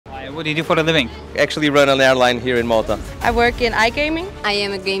What do you do for a living? Actually run an airline here in Malta. I work in iGaming. I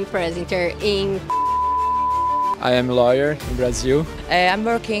am a game presenter in... I am a lawyer in Brazil. I'm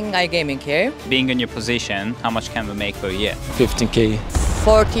working iGaming here. Being in your position, how much can we make per year? 15K.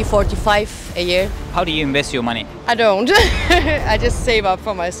 40, 45 a year. How do you invest your money? I don't. I just save up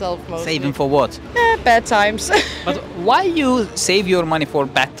for myself mostly. Saving for what? Bad times. But why you save your money for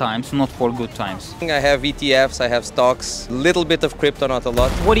bad times, not for good times? I have ETFs, I have stocks, little bit of crypto, not a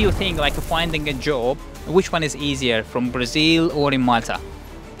lot. What do you think, like finding a job, which one is easier, from Brazil or in Malta?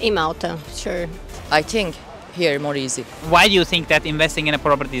 in Malta, sure. I think here more easy. Why do you think that investing in a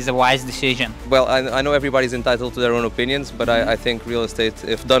property is a wise decision? Well, I know everybody's entitled to their own opinions, but I think real estate,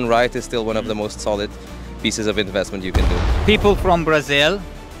 if done right, is still one of the most solid pieces of investment you can do. People from Brazil,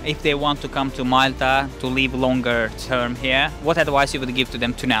 if they want to come to Malta to live longer term here, what advice you would give to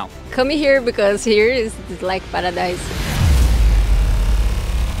them to now? Come here because here is like paradise.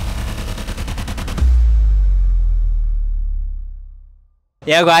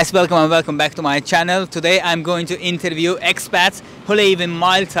 Yeah guys, welcome and welcome back to my channel. Today I'm going to interview expats who live in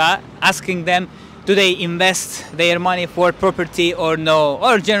Malta, asking them do they invest their money for property or no,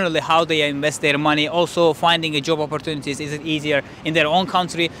 or generally how they invest their money. Also finding a job opportunities, is it easier in their own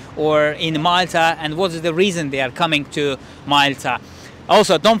country or in Malta, and what is the reason they are coming to Malta.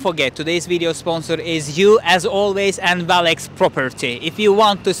 Also, don't forget, today's video sponsor is you, as always, and Valex Property. If you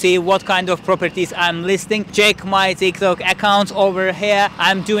want to see what kind of properties I'm listing, check my TikTok account over here.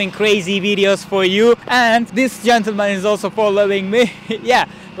 I'm doing crazy videos for you, and this gentleman is also following me. Yeah,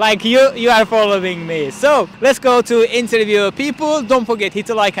 like you are following me. So let's go to interview people. Don't forget, hit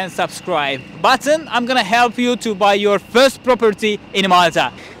the like and subscribe button. I'm gonna help you to buy your first property in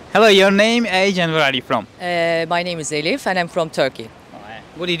Malta. Hello, your name, age, and where are you from? My name is Elif and I'm from Turkey.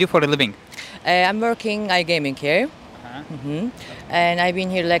 What do you do for a living? I'm working iGaming here. And I've been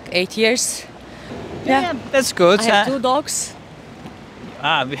here like 8 years. Yeah, that's good. I have 2 dogs.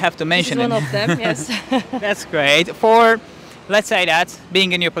 We have to This mention is one it. of them, yes. That's great. For, let's say that,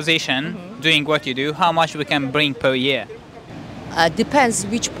 being in your position, doing what you do, how much we can bring per year? Depends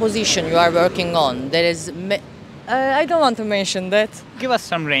which position you are working on. There is, I don't want to mention that. Give us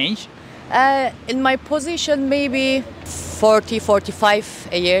some range. In my position, maybe 40, 45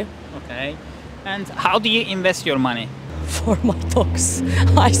 a year. Okay. And how do you invest your money? For my dogs,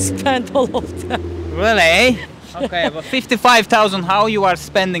 I spend all of them. Really? Okay, but 55,000, how you are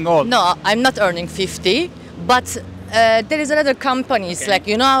spending all? No, I'm not earning 50, but there is another companies, Okay. like,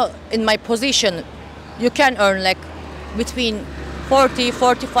 you know, in my position, you can earn like between 40,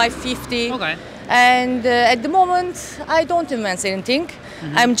 45, 50. Okay. And at the moment, I don't invest anything.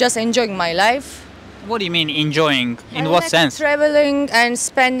 I'm just enjoying my life. What do you mean enjoying? In I what like sense? Traveling and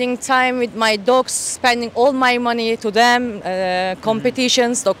spending time with my dogs, spending all my money to them,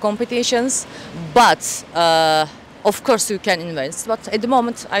 competitions, dog competitions. But of course you can invest, but at the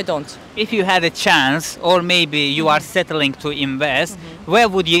moment I don't. If you had a chance, or maybe you are settling to invest, where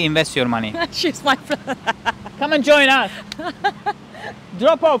would you invest your money? She's my friend. Come and join us.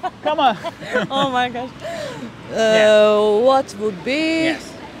 Drop off, come on. Oh my gosh. Yeah. What would be?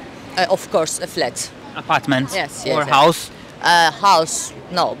 Yes. Of course, a flat. Apartment? Yes, Or yes. house? House,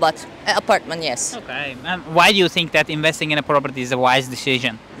 no, but apartment, yes. Okay. And why do you think that investing in a property is a wise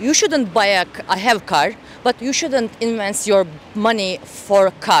decision? You shouldn't buy I have car, but you shouldn't invest your money for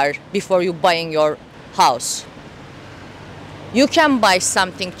a car before you buying your house. You can buy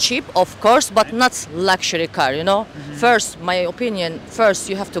something cheap, of course, but not luxury car, you know. First, my opinion, first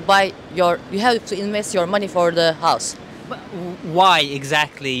you have to invest your money for the house. But why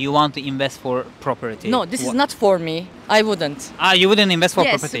exactly you want to invest for property? No, this is not for me. I wouldn't. You wouldn't invest for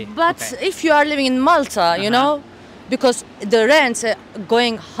Yes, property? but Okay. if you are living in Malta, you know, because the rents are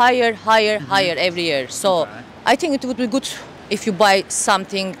going higher, higher every year. So I think it would be good if you buy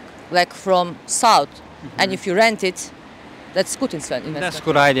something like from south, and if you rent it, that's good investment. That's a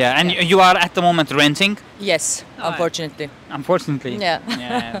good idea. And you are at the moment renting? Yes, unfortunately. Unfortunately. Yeah.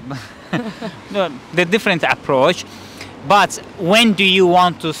 No, the different approach. But when do you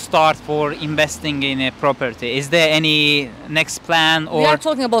want to start for investing in a property? Is there any next plan, or We are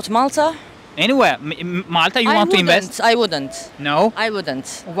talking about Malta. anywhere? Malta, you want to invest? I wouldn't. No? I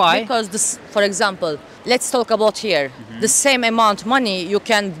wouldn't. Why? Because this, for example, let's talk about here. The same amount money you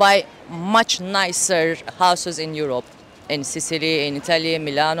can buy much nicer houses in Europe, in Sicily, in Italy,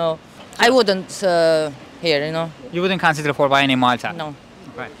 Milano. I wouldn't here, you know. You wouldn't consider for buying in Malta? No.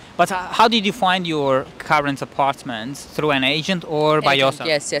 Right. But how did you find your current apartment? Through an agent or by Agent, yourself?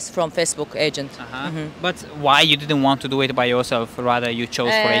 Yes, yes, from Facebook agent. But why you didn't want to do it by yourself? Rather, you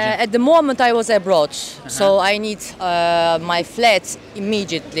chose for agent. At the moment, I was abroad, so I need my flat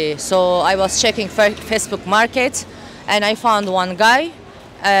immediately. So I was checking Facebook Market, and I found one guy,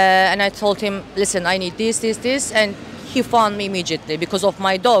 and I told him, "Listen, I need this," and he found me immediately. Because of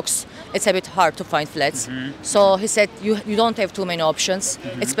my dogs, it's a bit hard to find flats. So he said, "You don't have too many options.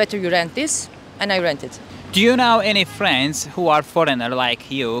 It's better you rent this," and I rented. Do you know any friends who are foreigner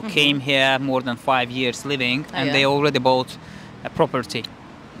like you, came here more than 5 years living, and yeah. they already bought a property?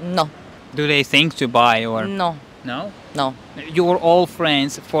 No, Do they think to buy or no, no? no. Your all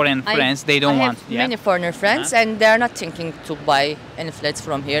friends, foreign friends, they don't I want. have many foreigner friends, and they are not thinking to buy any flats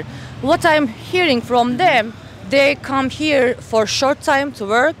from here. What I'm hearing from them, they come here for short time to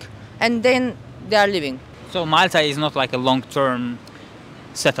work, and then they are leaving. So Malta is not like a long-term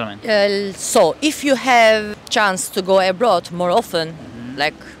settlement. So if you have chance to go abroad more often,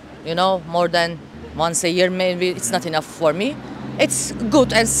 like more than once a year, maybe it's not enough for me. It's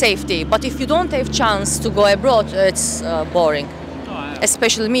good and safety, but if you don't have chance to go abroad, it's boring.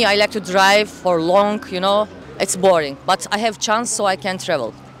 Especially me, I like to drive for long. It's boring. But I have chance, so I can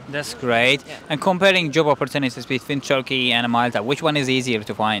travel. That's great. And comparing job opportunities between Turkey and Malta, which one is easier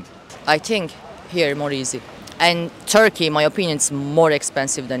to find? I think here more easy. And Turkey, my opinion, is more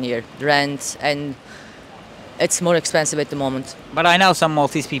expensive than here. Rent, and it's more expensive at the moment. But I know some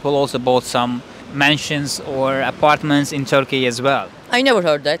Maltese people also bought some mansions or apartments in Turkey as well. I never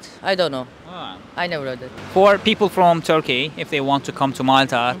heard that. I don't know. I never heard that. For people from Turkey, if they want to come to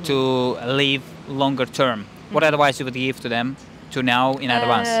Malta to live longer term, what advice you would give to them to know in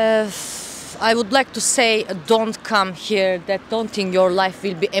advance? I would like to say, don't come here. Don't think your life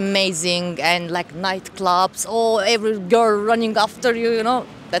will be amazing and like nightclubs. Oh, every girl running after you.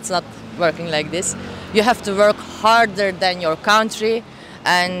 That's not working like this. You have to work harder than your country,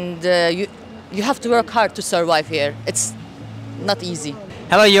 and you have to work hard to survive here. It's not easy.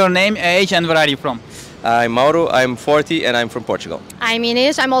 Hello, your name, age, and where are you from? I'm Mauro, I'm 40 and I'm from Portugal. I'm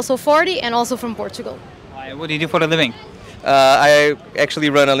Inês, I'm also 40 and also from Portugal. What do you do for a living? I actually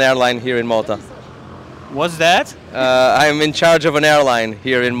run an airline here in Malta. What's that? I'm in charge of an airline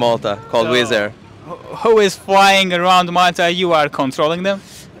here in Malta called Wizz Air. Who is flying around Malta? You are controlling them?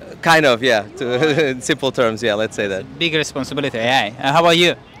 Kind of, yeah. In simple terms, yeah, let's say that. Big responsibility, yeah. How about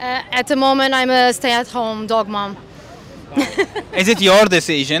you? At the moment, I'm a stay-at-home dog mom. Is it your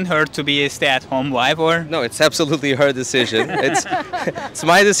decision, her to be a stay-at-home wife, or? No, it's absolutely her decision. It's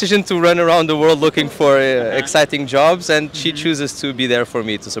my decision to run around the world looking for exciting jobs, and she chooses to be there for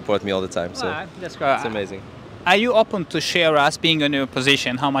me, to support me all the time. So That's great. it's amazing. Are you open to share us, being in your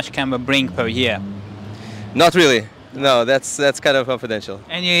position, how much can we bring per year? Not really. No, that's kind of confidential.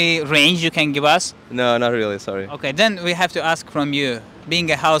 Any range you can give us? No, not really, sorry. Okay, then we have to ask from you,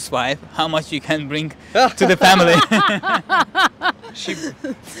 being a housewife, how much you can bring to the family? She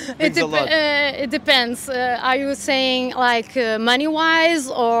brings a lot. It depends. Are you saying like money-wise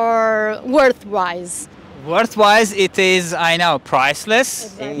or worth-wise? Worth-wise, it is, I know, priceless.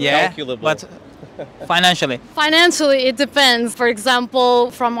 Exactly. Yeah, Incalculable. but financially. Financially, it depends. For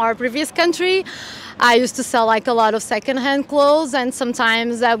example, from our previous country, I used to sell like a lot of second-hand clothes, and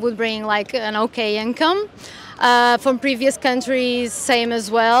sometimes that would bring like an okay income. From previous countries, same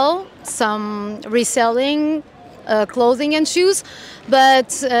as well. Some reselling clothing and shoes,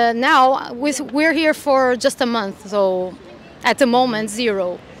 but now we're here for just a month, so at the moment,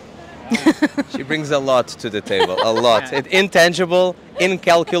 zero. She brings a lot to the table, a lot. Intangible,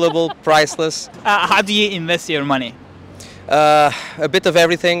 incalculable, priceless. How do you invest your money? A bit of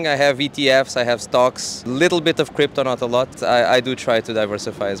everything. I have ETFs, I have stocks, little bit of crypto, not a lot. I do try to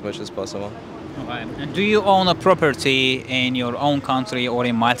diversify as much as possible. And do you own a property in your own country or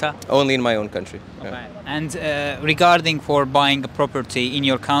in Malta? Only in my own country. Yeah. And regarding for buying a property in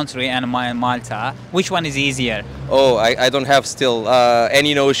your country and Malta, which one is easier? Oh, I don't have still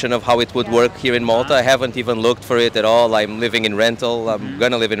any notion of how it would work here in Malta. I haven't even looked for it at all. I'm living in rental. I'm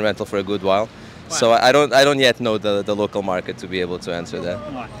gonna live in rental for a good while. So I don't yet know the local market to be able to answer that.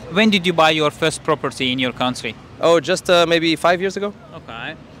 When did you buy your first property in your country? Oh, just maybe 5 years ago.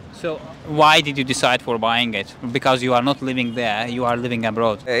 Okay. So why did you decide for buying it? Because you are not living there, you are living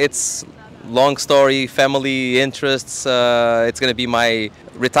abroad. It's long story, family interests. It's going to be my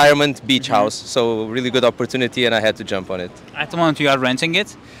retirement beach house. So really good opportunity, and I had to jump on it. At the moment you are renting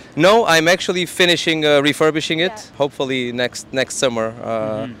it? No, I'm actually finishing refurbishing it. Hopefully next summer.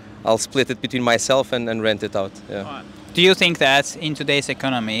 I'll split it between myself and rent it out. Yeah. Do you think that in today's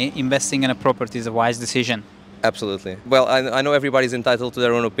economy, investing in a property is a wise decision? Absolutely. Well, I know everybody's entitled to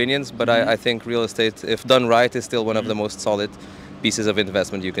their own opinions, but I think real estate, if done right, is still one of the most solid pieces of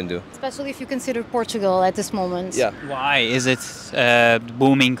investment you can do. Especially if you consider Portugal at this moment. Yeah. Why is it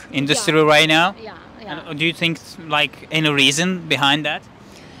booming industry right now? Yeah. And do you think like any reason behind that?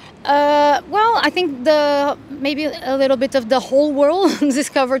 Well, I think maybe a little bit of the whole world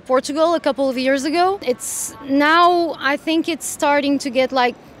discovered Portugal a couple of years ago. It's now, I think it's starting to get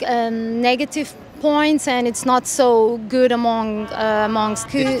like negative points, and it's not so good amongst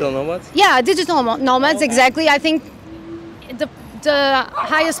Digital nomads? Yeah, digital nomads, exactly. I think the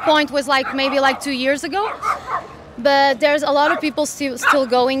highest point was like maybe like 2 years ago. But there's a lot of people still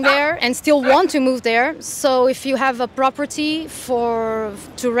going there and still want to move there. So if you have a property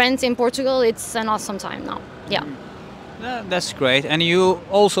to rent in Portugal, it's an awesome time now. Yeah. That's great. And you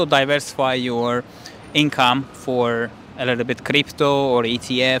also diversify your income for a little bit crypto or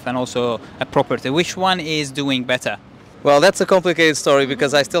ETF and also a property. Which one is doing better? Well, that's a complicated story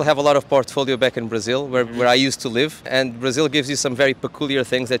because I still have a lot of portfolio back in Brazil where I used to live, and Brazil gives you some very peculiar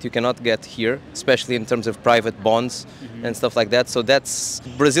things that you cannot get here, especially in terms of private bonds and stuff like that. So that's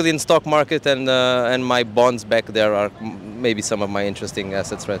Brazilian stock market, and my bonds back there are maybe some of my interesting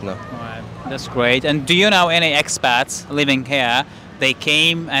assets right now. Right. That's great. And do you know any expats living here? They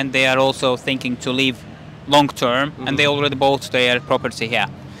came and they are also thinking to live long term, and they already bought their property here.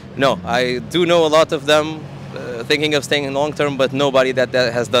 No, I do know a lot of them thinking of staying in long term, but nobody that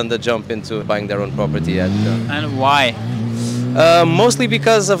has done the jump into buying their own property yet. And why? Mostly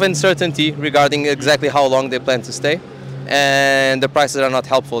because of uncertainty regarding exactly how long they plan to stay, and the prices are not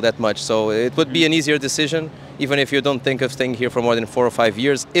helpful that much. So it would be an easier decision, even if you don't think of staying here for more than 4 or 5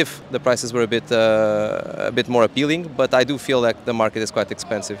 years, if the prices were a bit more appealing. But I do feel like the market is quite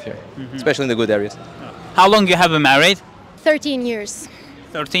expensive here, especially in the good areas. How long you have been married? 13 years.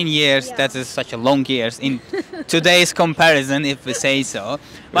 13 years, that is such a long years in today's comparison, if we say so.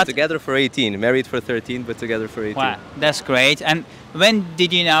 But together for 18, married for 13, but together for 18. Wow, that's great. And when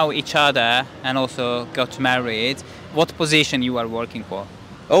did you know each other and also got married? What position you are working for?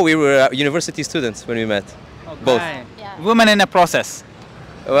 Oh, we were university students when we met, both. Yeah. Women in a process.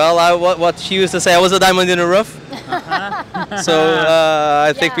 Well, what she used to say, I was a diamond in the rough. So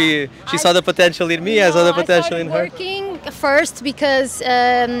I think she saw the potential in me, I saw the potential in her. I started working first because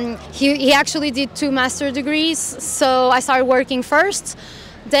he actually did 2 master degrees, so I started working first.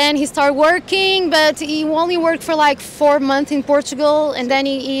 Then he started working, but he only worked for like 4 months in Portugal, and then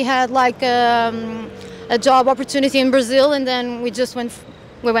he had like a job opportunity in Brazil, and then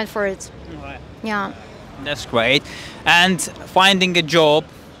we went for it. Yeah. That's great. And finding a job,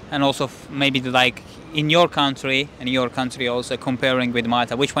 and also maybe like in your country and your country also comparing with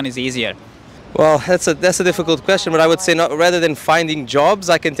Malta, which one is easier? Well, that's a difficult question, but I would say rather than finding jobs,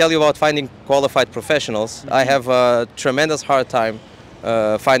 I can tell you about finding qualified professionals. I have a tremendous hard time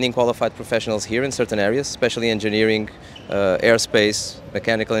finding qualified professionals here in certain areas, especially engineering, airspace,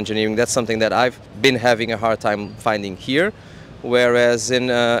 mechanical engineering. That's something that I've been having a hard time finding here. Whereas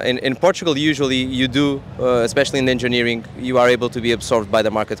in Portugal, usually you do, especially in engineering, you are able to be absorbed by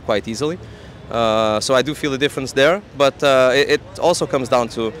the market quite easily. So I do feel a difference there, but it also comes down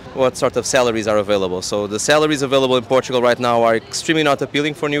to what sort of salaries are available. So the salaries available in Portugal right now are extremely not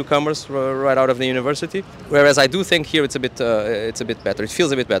appealing for newcomers right out of the university. Whereas I do think here it's a bit better. It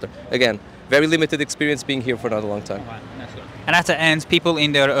feels a bit better. Again, very limited experience being here for not a long time. And at the end, people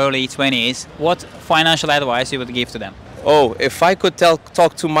in their early 20s, what financial advice you would give to them? Oh, if I could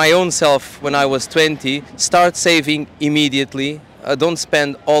talk to my own self when I was 20, start saving immediately. Don't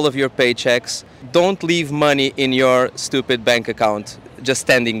spend all of your paychecks. Don't leave money in your stupid bank account just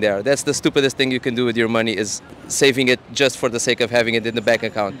standing there. That's the stupidest thing you can do with your money, is saving it just for the sake of having it in the bank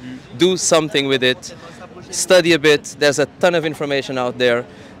account. Do something with it. Study a bit. There's a ton of information out there.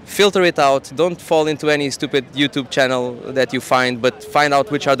 Filter it out. Don't fall into any stupid YouTube channel that you find, but find out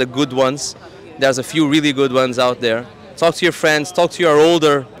which are the good ones. There's a few really good ones out there. Talk to your friends, talk to your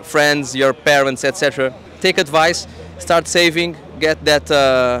older friends, your parents, etc. Take advice, start saving, get that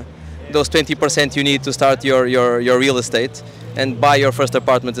those 20% you need to start your real estate, and buy your first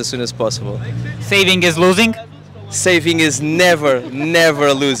apartment as soon as possible. Saving is losing? Saving is never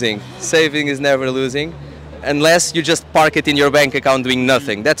losing. Saving is never losing, unless you just park it in your bank account doing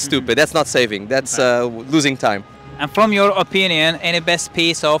nothing. That's stupid. That's not saving. That's losing time. And from your opinion, any best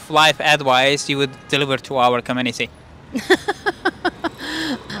piece of life advice you would deliver to our community?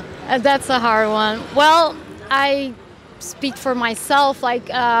 That's a hard one. Well, I speak for myself, like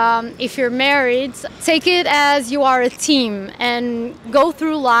if you're married, take it as you are a team and go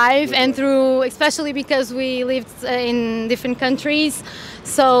through life and through, especially because we lived in different countries,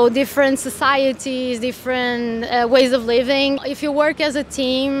 So different societies, different ways of living. If you work as a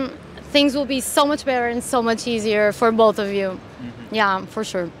team, things will be so much better and so much easier for both of you. Yeah, for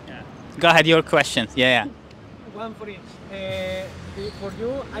sure. Go ahead, your questions. Yeah. One for each. For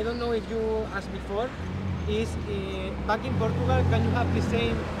you, I don't know if you asked before, is back in Portugal, can you have the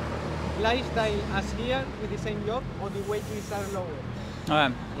same lifestyle as here with the same job, or the wages are lower?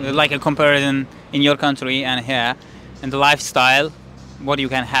 Like a comparison in your country and here, and the lifestyle, what you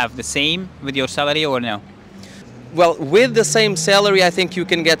can have the same with your salary or no? Well, with the same salary, I think you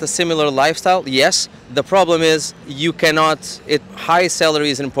can get a similar lifestyle, yes. The problem is you cannot, high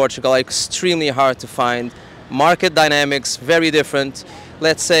salaries in Portugal are extremely hard to find. Market dynamics, very different.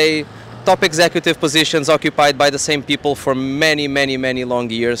 Let's say top executive positions occupied by the same people for many, many, many long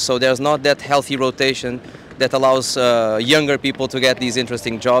years. So there's not that healthy rotation that allows younger people to get these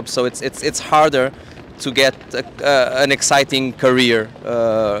interesting jobs. So it's harder to get an exciting career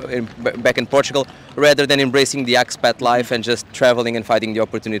back in Portugal, rather than embracing the expat life and just traveling and finding the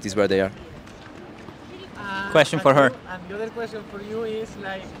opportunities where they are. Question for her. And the other question for you is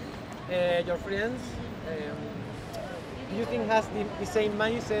like your friends. Do you think has the same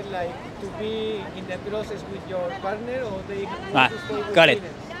mindset, like to be in the process with your partner, or they want to stay with Got it.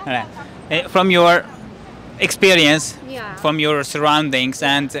 parents? All right. From your experience, Yeah. from your surroundings,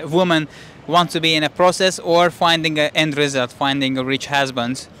 and women want to be in a process or finding an end result, finding a rich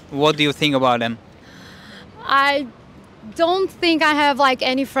husband. What do you think about them? I don't think I have like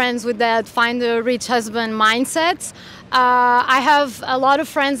any friends with that find a rich husband mindset. I have a lot of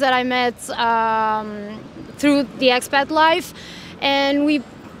friends that I met through the expat life, and we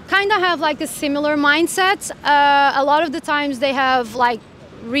kind of have like a similar mindset. A lot of the times they have like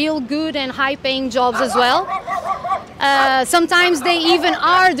real good and high paying jobs as well. Sometimes they even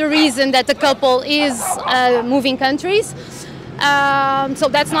are the reason that the couple is moving countries. So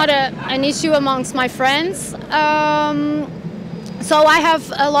that's not an issue amongst my friends. So I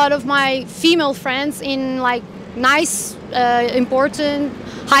have a lot of my female friends in like nice, important,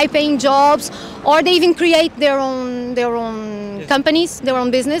 high-paying jobs, or they even create their own companies, their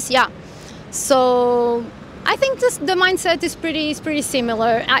own business. Yeah. So I think the mindset is pretty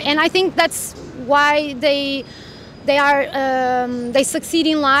similar, and I think that's why they succeed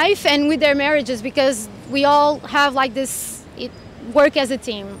in life and with their marriages, because we all have like this work as a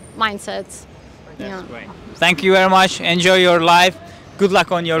team mindset. That's great. Thank you very much. Enjoy your life. Good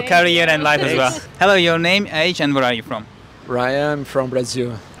luck on your career and life as well. Hello, your name, age, and where are you from? Ryan from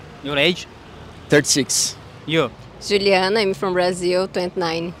Brazil. Your age? 36. You. Juliana, I'm from Brazil,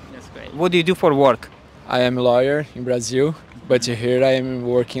 29. That's great. What do you do for work? I am a lawyer in Brazil, but here I am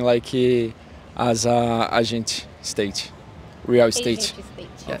working like as a agent state, real estate.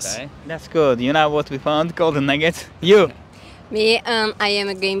 Yes. Okay. That's good. You know what we found? Golden nugget. You. Me, I am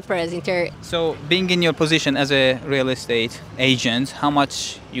a game presenter. So, being in your position as a real estate agent, how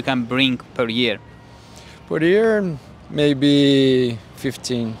much you can bring per year? Per year, maybe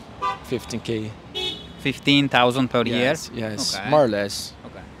 15K. 15,000 per year? Yes, Okay. more or less.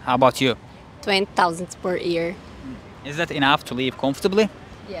 Okay. How about you? 20,000 per year. Is that enough to live comfortably?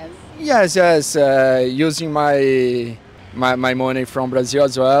 Yes. Yes, using my money from Brazil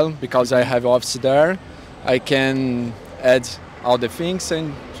as well, because I have office there, I can add all the things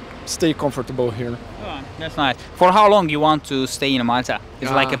and stay comfortable here. Oh, that's nice. For how long you want to stay in Malta? Is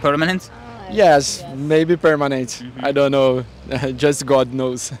it like a permanent? Yes, maybe permanent. I don't know, just God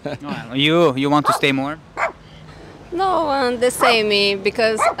knows. Oh, you want to stay more? No, the same,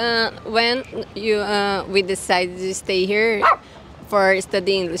 because when we decided to stay here for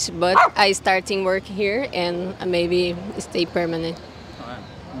studying English, but I starting work here and maybe stay permanent.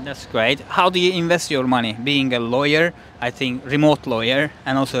 That's great. How do you invest your money? Being a lawyer, I think remote lawyer,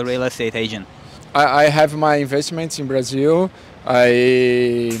 and also a real estate agent. I have my investments in Brazil.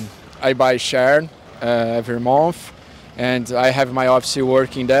 I buy share every month, and I have my office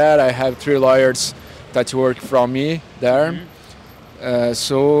working there. I have 3 lawyers that work from me there.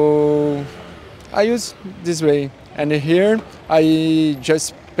 So I use this way. And here I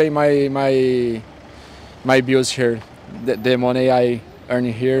just pay my bills here. The money I earn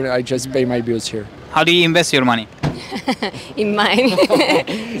here, I just pay my bills here. How do you invest your money? In mine.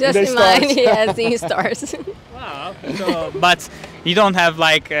 Just The in mine, stores. yes, in stores. Wow. So, but you don't have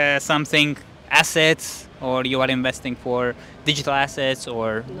like something assets, or you are investing for digital assets,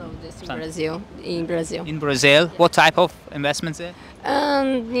 or No, just in Some- Brazil. In Brazil. in Brazil? What type of investments? In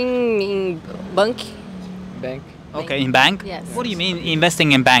bank. Bank. Okay, in bank. Yes. What do you mean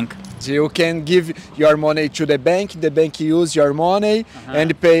investing in bank? You can give your money to the bank use your money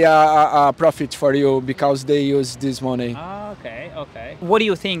and pay a profit for you because they use this money. Ah, okay, okay. What do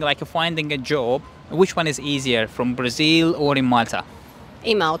you think, like finding a job, which one is easier, from Brazil or in Malta?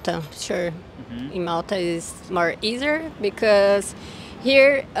 In Malta, sure. In Malta is more easier because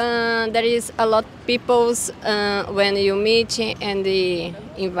here there is a lot of people when you meet and they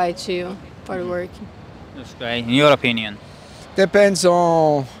invite you for work. That's great. In your opinion? Depends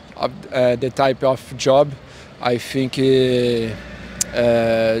on the type of job. I think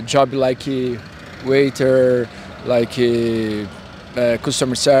job like waiter, like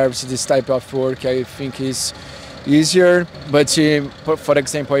customer service, this type of work, I think is easier. But for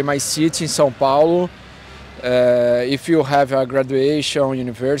example, in my city in São Paulo, if you have a graduation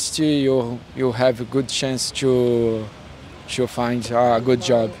university, you have a good chance to find a good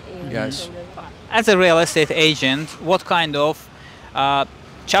job. Yes. As a real estate agent, what kind of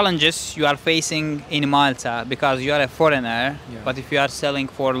challenges you are facing in Malta, because you are a foreigner, but if you are selling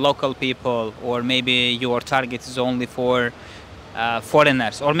for local people, or maybe your target is only for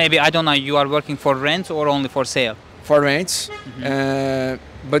foreigners, or maybe, I don't know, you are working for rent or only for sale? For rent,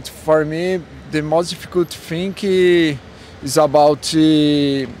 but for me the most difficult thing is about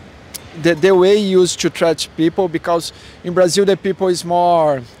the way you used to treat people, because in Brazil the people is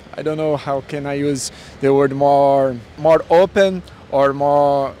more, I don't know how can I use the word, more open or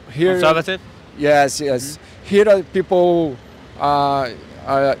more here. Conservative? Yes. Here people are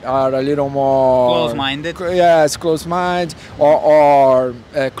a little more close-minded. Yes, close-minded or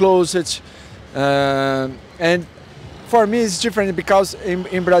closed, and for me it's different because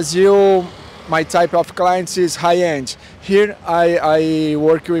in Brazil my type of clients is high-end. Here I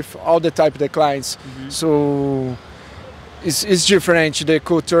work with all the type of the clients, so it's different, the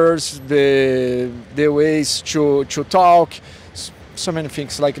cultures, the ways to talk, so many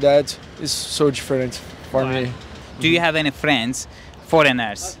things like that is so different for me. Do you have any friends,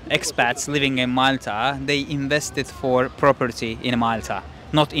 foreigners, expats living in Malta, they invested for property in Malta,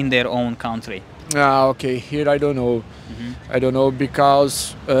 not in their own country? Okay, here I don't know. I don't know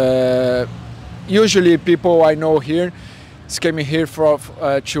because usually people I know here is coming here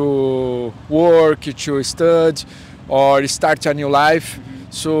to work, to study, or start a new life.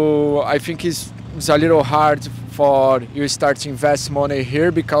 So I think it's a little hard for you start to invest money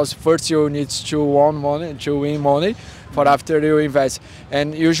here, because first you need to win money for after you invest.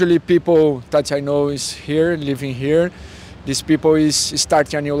 And usually people that I know is here, living here, these people is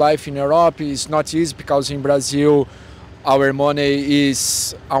starting a new life in Europe. It's not easy because in Brazil our money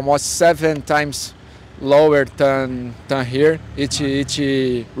is almost 7 times lower than here. Each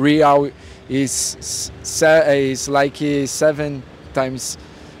real is like 7 times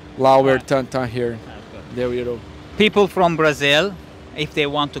lower than here. The euro. People from Brazil, if they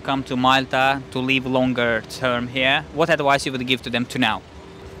want to come to Malta to live longer term here, what advice you would give to them to now?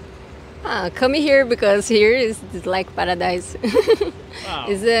 Come here because here is like paradise. Wow.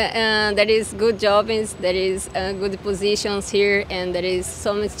 There is good jobs, there is good positions here, and there is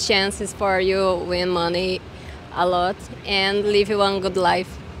so much chances for you win money a lot and live one good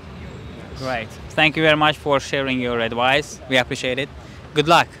life. Great. Thank you very much for sharing your advice. We appreciate it. Good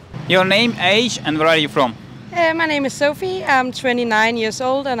luck. Your name, age, and where are you from? My name is Sophie. I'm 29 years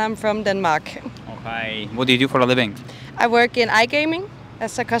old and I'm from Denmark. Okay. What do you do for a living? I work in iGaming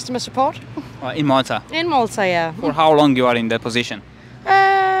as a customer support. In Malta? In Malta, yeah. For how long you are in that position?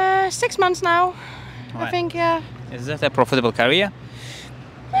 6 months now, Right. I think, yeah. Is that a profitable career?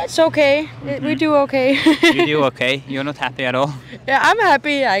 It's okay. We do okay. You do okay? You're not happy at all? Yeah, I'm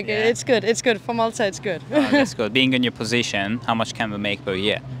happy. Yeah. It's good. It's good. For Malta, it's good. Oh, that's good. Being in your position, how much can we make per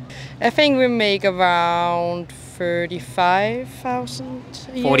year? I think we make around 35,000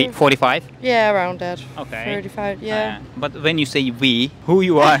 a year. 45? Yeah, around that. Okay. 35, yeah. But when you say we, who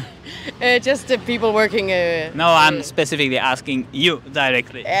you are? Just the people working. No, I'm specifically asking you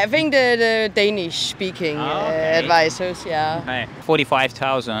directly. I think the Danish-speaking Okay. advisors, yeah. Okay.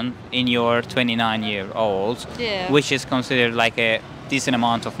 45,000 in your 29-year-old, Yeah. which is considered like a decent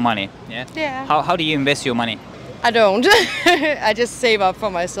amount of money. Yeah. Yeah. How do you invest your money? I don't. I just save up for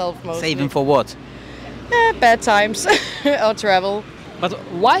myself mostly. Saving for what? Bad times or travel. But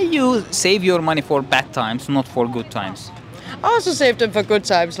why you save your money for bad times, not for good times? I also save them for good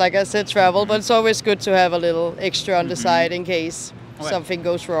times, like I said, travel, but it's always good to have a little extra on the side in case something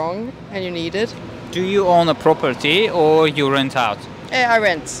goes wrong and you need it. Do you own a property or you rent out? I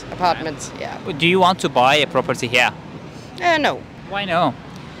rent apartments, yeah. Do you want to buy a property here? No, Why no?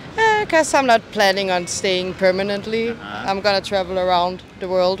 because I'm not planning on staying permanently. I'm gonna travel around the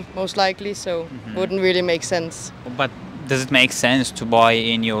world most likely, so wouldn't really make sense. But does it make sense to buy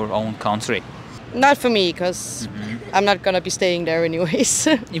in your own country? Not for me, because I'm not gonna be staying there anyways.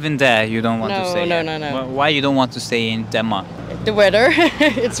 Even there, you don't want to stay? No, there? no, no. Why you don't want to stay in Denmark? The weather,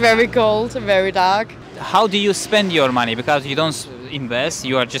 it's very cold, very dark. How do you spend your money? Because you don't invest,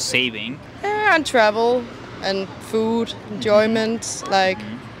 you are just saving. And travel and food, enjoyment, like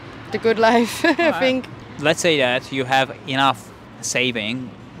the good life, I think. Let's say that you have enough saving.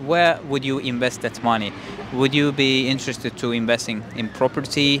 Where would you invest that money? Would you be interested to investing in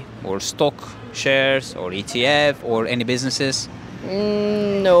property or stock shares or ETF or any businesses?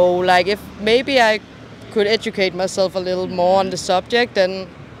 No, like if maybe I could educate myself a little more on the subject, then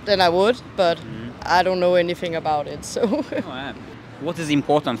I would, but I don't know anything about it, so. What is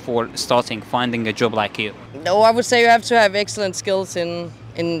important for finding a job like you? No, I would say you have to have excellent skills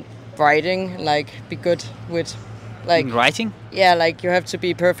in writing, like be good with like In writing? Yeah, like you have to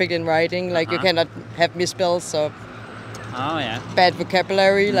be perfect in writing, like you cannot have misspells or bad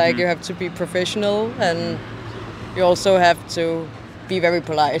vocabulary, like you have to be professional, and you also have to be very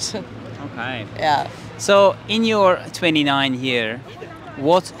polite. Okay. Yeah. So in your 29 year,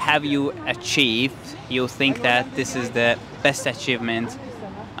 what have you achieved? You think that this is the best achievement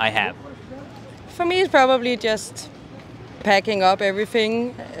I have? For me, it's probably just packing up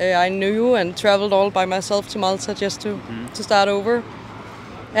everything I knew and traveled all by myself to Malta just to start over.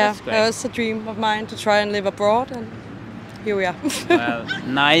 Yeah, that was a dream of mine to try and live abroad, and here we are. Well,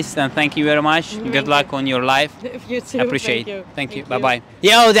 nice, and thank you very much. Good luck on your life. You too. Appreciate it. Thank you. Bye bye.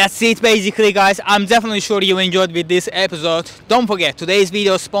 Yo, that's it basically, guys. I'm definitely sure you enjoyed with this episode. Don't forget, today's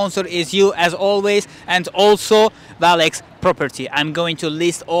video sponsor is you as always, and also Valex Property. I'm going to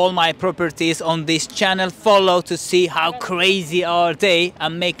list all my properties on this channel. Follow to see how crazy are they.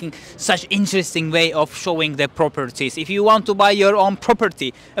 I'm making such interesting way of showing the properties. If you want to buy your own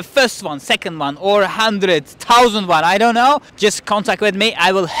property, a first one, second one, or 100,000 one, I don't know, just contact with me.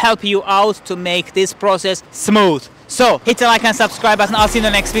 I will help you out to make this process smooth. So hit the like and subscribe button. I'll see you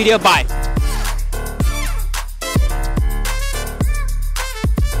in the next video. Bye.